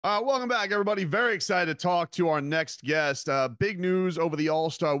Welcome back, everybody. Very excited to talk to our next guest. Big news over the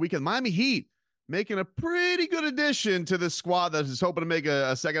All-Star weekend. Miami Heat making a pretty good addition to this squad that is hoping to make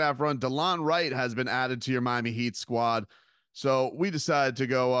a second half run. Delon Wright has been added to your Miami Heat squad. So we decided to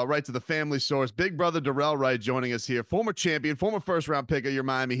go right to the family source. Big brother Dorell Wright joining us here. Former champion, former first round pick of your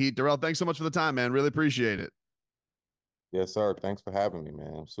Miami Heat. Dorell, thanks so much for the time, man. Really appreciate it. Yes, sir. Thanks for having me,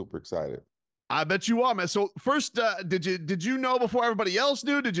 man. I'm super excited. I bet you are, man. So first, did you know before everybody else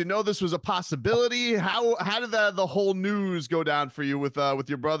knew? Did you know this was a possibility? How did the whole news go down for you with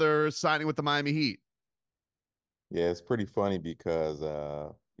your brother signing with the Miami Heat? Yeah, it's pretty funny because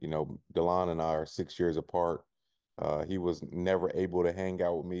Delon and I are 6 years apart. He was never able to hang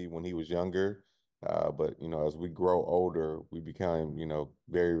out with me when he was younger. But as we grow older, we become,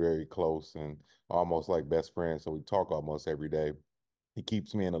 very, very close and almost like best friends. So we talk almost every day. He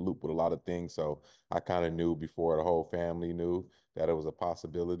keeps me in a loop with a lot of things. So I kind of knew before the whole family knew that it was a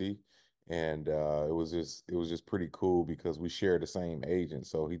possibility. And it was just pretty cool because we share the same agent.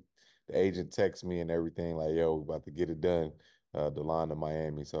 So the agent texts me and everything like, yo, we're about to get it done, Delon to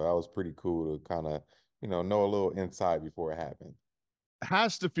Miami. So that was pretty cool to kind of, know a little insight before it happened.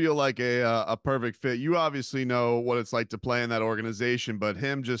 Has to feel like a perfect fit. You obviously know what it's like to play in that organization, but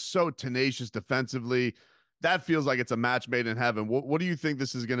him just so tenacious defensively, that feels like it's a match made in heaven. What do you think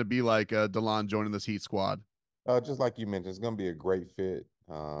this is going to be like, Delon joining this Heat squad? Just like you mentioned, it's going to be a great fit.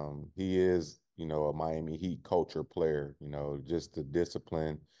 He is, a Miami Heat culture player, just the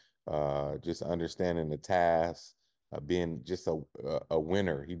discipline, just understanding the task, being just a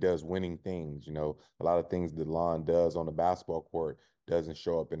winner. He does winning things, a lot of things DeLon does on the basketball court doesn't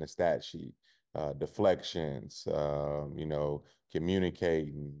show up in the stat sheet. Deflections,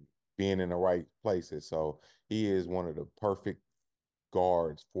 communicating, being in the right places. So he is one of the perfect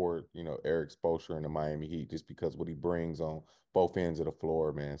guards for Eric Spoelstra and the Miami Heat just because what he brings on both ends of the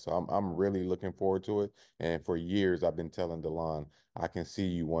floor, man. So I'm really looking forward to it. And for years I've been telling DeLon, I can see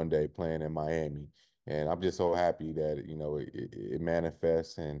you one day playing in Miami. And I'm just so happy that it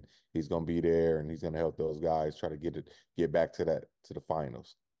manifests and he's gonna be there and he's gonna help those guys try to get back to the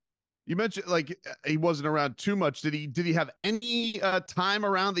finals. You mentioned like he wasn't around too much. Did he have any time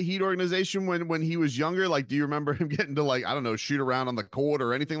around the Heat organization when he was younger? Like, do you remember him getting to, like, I don't know, shoot around on the court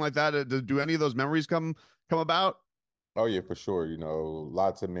or anything like that? Do any of those memories come about? Oh yeah, for sure.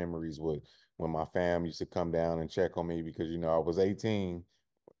 Lots of memories with when my fam used to come down and check on me because I was 18,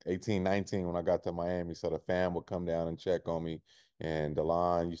 19 when I got to Miami. So the fam would come down and check on me. And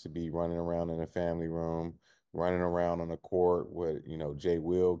Delon used to be running around in the family room, running around on the court with, Jay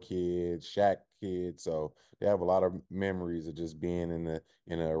Will kids, Shaq kids. So they have a lot of memories of just being in the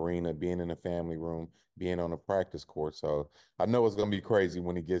arena, being in the family room, being on the practice court. So I know it's gonna be crazy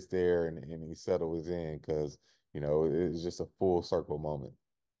when he gets there and he settles in because, it's just a full circle moment.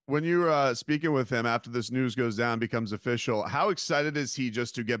 When you're speaking with him after this news goes down, becomes official, how excited is he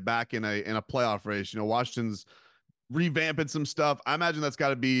just to get back in a playoff race? Washington's revamping some stuff. I imagine that's got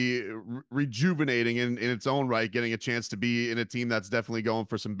to be rejuvenating in its own right, getting a chance to be in a team that's definitely going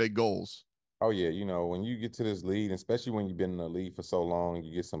for some big goals. Oh yeah, when you get to this league, especially when you've been in the league for so long,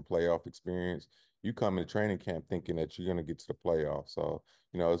 you get some playoff experience. You come into training camp thinking that you're going to get to the playoffs. So,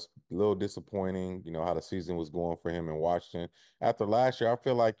 it's a little disappointing, how the season was going for him in Washington. After last year, I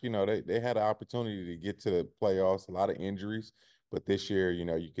feel like, they had an opportunity to get to the playoffs, a lot of injuries, but this year,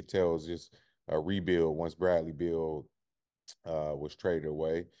 you could tell it was just a rebuild once Bradley Beal was traded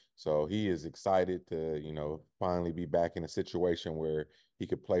away. So he is excited to, finally be back in a situation where he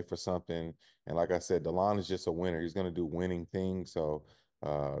could play for something. And like I said, DeLon is just a winner. He's going to do winning things. So,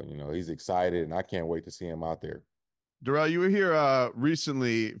 he's excited, and I can't wait to see him out there. Darrell, you were here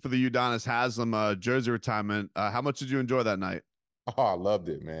recently for the Udonis Haslam jersey retirement. How much did you enjoy that night? Oh, I loved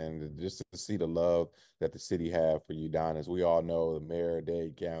it, man. Just to see the love that the city have for Udonis. We all know the mayor of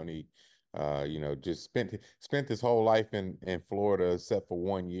Dade County, just spent his whole life in Florida except for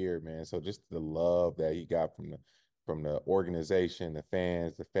 1 year, man. So just the love that he got from the organization, the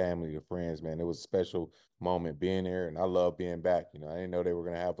fans, the family, the friends, man. It was a special moment being there, and I love being back. I didn't know they were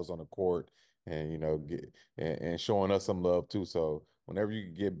gonna have us on the court and get and showing us some love too. So whenever you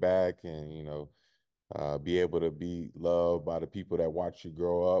get back and be able to be loved by the people that watch you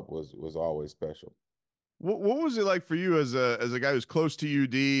grow up was always special. What was it like for you as a guy who's close to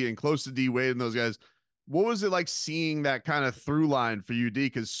UD and close to D Wade and those guys? What was it like seeing that kind of through line for UD?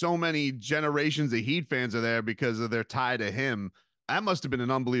 Because so many generations of Heat fans are there because of their tie to him. That must have been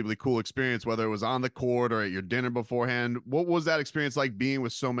an unbelievably cool experience, whether it was on the court or at your dinner beforehand. What was that experience like being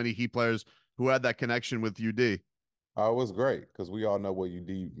with so many Heat players who had that connection with UD? It was great because we all know what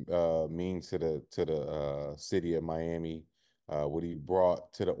UD means to the city of Miami. what he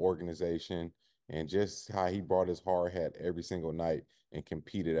brought to the organization, and just how he brought his hard hat every single night and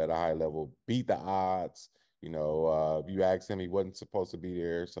competed at a high level, beat the odds. If you ask him, he wasn't supposed to be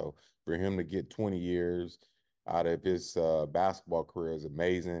there. So for him to get 20 years out of his basketball career is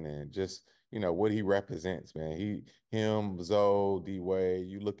amazing. And just, what he represents, man. Him, Zoe, D-Wade,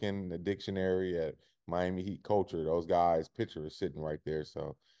 you look in the dictionary at Miami Heat culture, those guys' picture is sitting right there.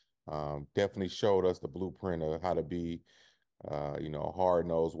 So definitely showed us the blueprint of how to be a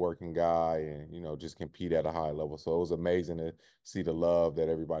hard-nosed working guy and, just compete at a high level. So it was amazing to see the love that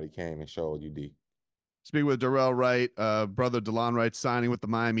everybody came and showed UD. Speaking with Dorell Wright, brother Delon Wright signing with the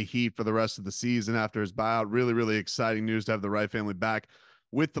Miami Heat for the rest of the season after his buyout. Really, really exciting news to have the Wright family back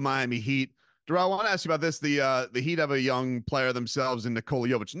with the Miami Heat. Dorell, I want to ask you about this. The Heat have a young player themselves in Nikola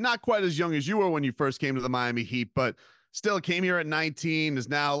Jović. Not quite as young as you were when you first came to the Miami Heat, but still came here at 19, is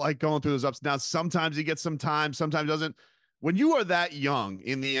now like going through those ups and downs. Sometimes he gets some time, sometimes doesn't. When you are that young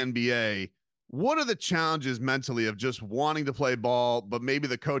in the NBA, what are the challenges mentally of just wanting to play ball, but maybe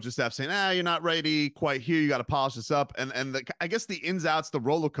the coaching staff saying, you're not ready quite here. You got to polish this up. I guess the ins outs, the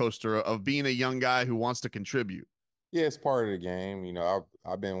roller coaster of being a young guy who wants to contribute. Yeah, it's part of the game.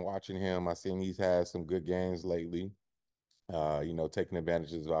 I've been watching him. I seen he's had some good games lately. Taking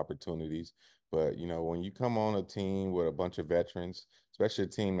advantages of opportunities. But, when you come on a team with a bunch of veterans, especially a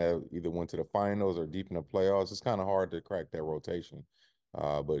team that either went to the finals or deep in the playoffs, it's kind of hard to crack that rotation.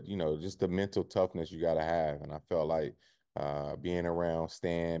 But, just the mental toughness you got to have. And I felt like being around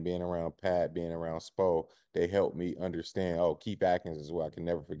Stan, being around Pat, being around Spo, they helped me understand. Oh, Keith Atkins as well. I can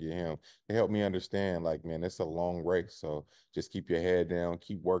never forget him. They helped me understand, like, man, it's a long race. So just keep your head down,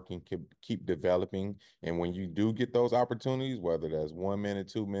 keep working, keep developing. And when you do get those opportunities, whether that's 1 minute,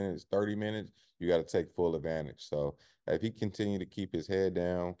 2 minutes, 30 minutes, you got to take full advantage. So if he continue to keep his head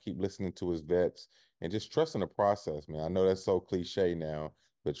down, keep listening to his vets, and just trusting the process, man. I know that's so cliche now,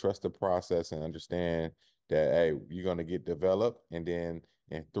 but trust the process and understand that, hey, you're going to get developed. And then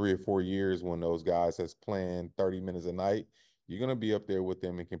in 3 or 4 years, when those guys has playing 30 minutes a night, you're going to be up there with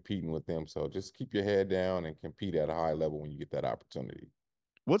them and competing with them. So just keep your head down and compete at a high level when you get that opportunity.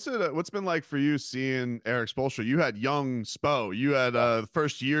 What's been like for you seeing Eric Spoelstra? You had young Spo. You had Yeah. the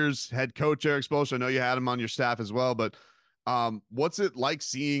first year's head coach Eric Spoelstra. I know you had him on your staff as well, but what's it like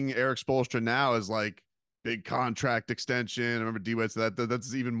seeing Eric Spoelstra now as like big contract extension? I remember D-Wade said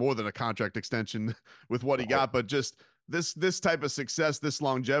that's even more than a contract extension with what he Right. got, but just this type of success, this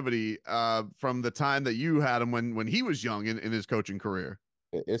longevity from the time that you had him when he was young in his coaching career.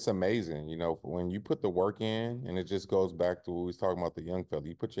 It's amazing, when you put the work in, and it just goes back to what we was talking about the young fella.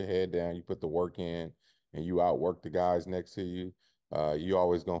 You put your head down, you put the work in, and you outwork the guys next to you. You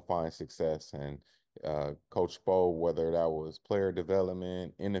always gonna find success. And Coach Spo, whether that was player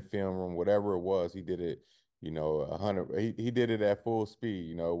development in the film room, whatever it was, he did it. 100. He did it at full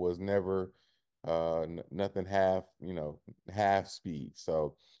speed. It was never nothing half speed.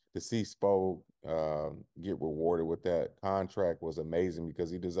 So to see Spo get rewarded with that contract was amazing because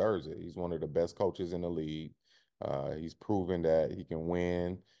he deserves it. He's one of the best coaches in the league. He's proven that he can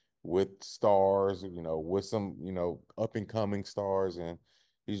win with stars, with some, up and coming stars. And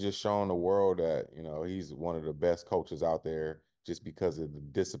he's just shown the world that, he's one of the best coaches out there just because of the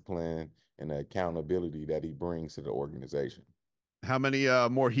discipline and the accountability that he brings to the organization. How many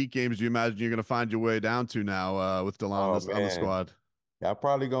more Heat games do you imagine you're going to find your way down to now with Delon Oh this on the man. squad? Yeah, I'm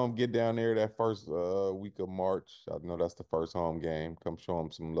probably gonna get down there that first week of March. I know that's the first home game. Come show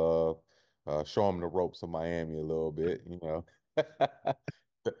them some love, show them the ropes of Miami a little bit.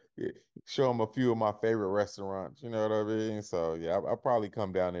 Show them a few of my favorite restaurants. You know what I mean? So yeah, I'll probably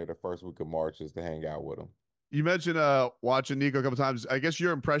come down there the first week of March just to hang out with them. You mentioned watching Nico a couple times. I guess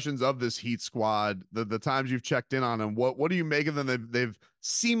your impressions of this Heat squad, the times you've checked in on them, what do you make of them? They've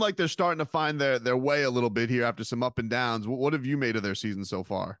seemed like they're starting to find their way a little bit here after some up and downs. What have you made of their season so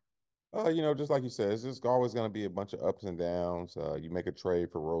far? Just like you said, it's just always going to be a bunch of ups and downs. You make a trade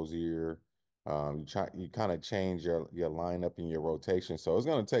for Rozier. You kind of change your lineup and your rotation. So it's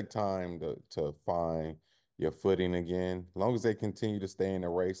going to take time to find your footing again. As long as they continue to stay in the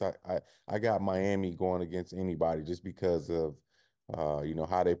race, I got Miami going against anybody just because of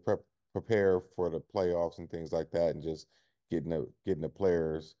how they prepare for the playoffs and things like that, and just getting the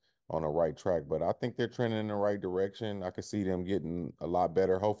players on the right track. But I think they're trending in the right direction. I could see them getting a lot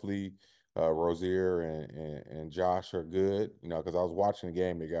better. Hopefully, Rozier and Josh are good, because I was watching the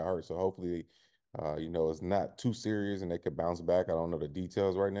game, they got hurt. So hopefully, it's not too serious and they could bounce back. I don't know the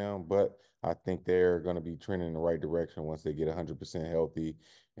details right now, but I think they're going to be trending in the right direction once they get 100% healthy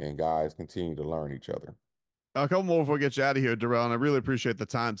and guys continue to learn each other. A couple more before we get you out of here, Darrell, and I really appreciate the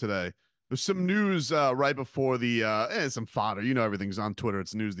time today. There's some news right before the some fodder. You know, everything's on Twitter.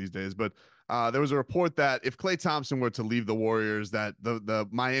 It's news these days. But there was a report that if Klay Thompson were to leave the Warriors, that the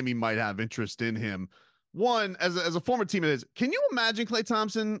Miami might have interest in him. One, as a former teammate, can you imagine Klay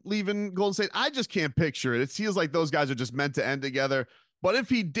Thompson leaving Golden State? I just can't picture it. It feels like those guys are just meant to end together. But if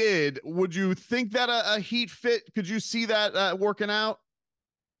he did, would you think that a Heat fit? Could you see that working out?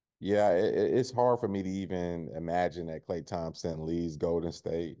 Yeah, it's hard for me to even imagine that Klay Thompson leaves Golden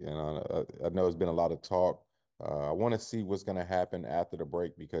State. And I know there's been a lot of talk. I want to see what's going to happen after the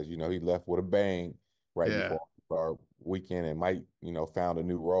break because, he left with a bang right Yeah. before our weekend and might, found a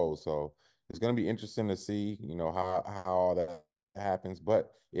new role. So it's going to be interesting to see, how all that happens.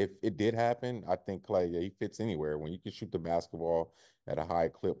 But if it did happen, I think Klay, yeah, he fits anywhere. When you can shoot the basketball at a high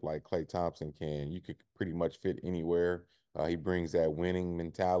clip like Klay Thompson can, you could pretty much fit anywhere. He brings that winning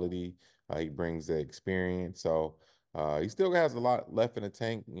mentality. He brings the experience. So he still has a lot left in the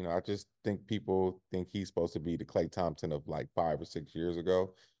tank. I just think people think he's supposed to be the Klay Thompson of like 5 or 6 years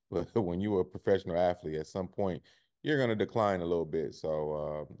ago. But when you were a professional athlete, at some point, you're going to decline a little bit.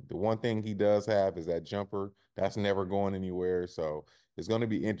 So the one thing he does have is that jumper. That's never going anywhere. So it's going to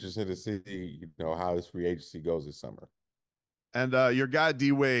be interesting to see, how his free agency goes this summer. And your guy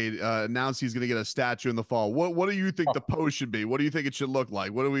D Wade announced he's going to get a statue in the fall. What do you think the post should be? What do you think it should look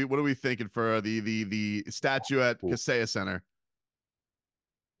like? What are we thinking for the statue at Ooh, Kaseya Center?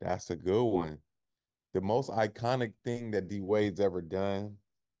 that's a good one. The most iconic thing that D Wade's ever done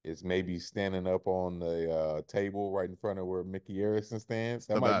is maybe standing up on the table right in front of where Mickey Harrison stands.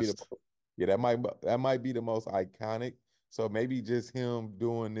 That The might be best. yeah, that might be the most iconic. So maybe just him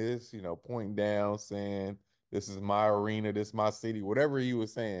doing this, pointing down, saying, "This is my arena, this is my city," whatever he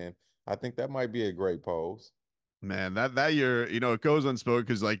was saying. I think that might be a great pose. Man, that year, it goes unspoken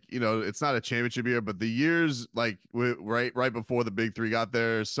because it's not a championship year, but the years like right before the big three got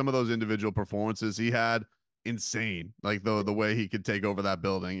there, some of those individual performances he had, insane. Like the way he could take over that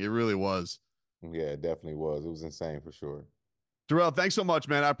building, it really was. Yeah, it definitely was. It was insane for sure. Dorell, thanks so much,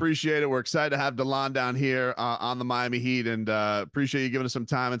 man. I appreciate it. We're excited to have Delon down here on the Miami Heat, and appreciate you giving us some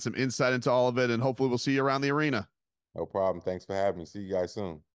time and some insight into all of it. And hopefully, we'll see you around the arena. No problem. Thanks for having me. See you guys soon.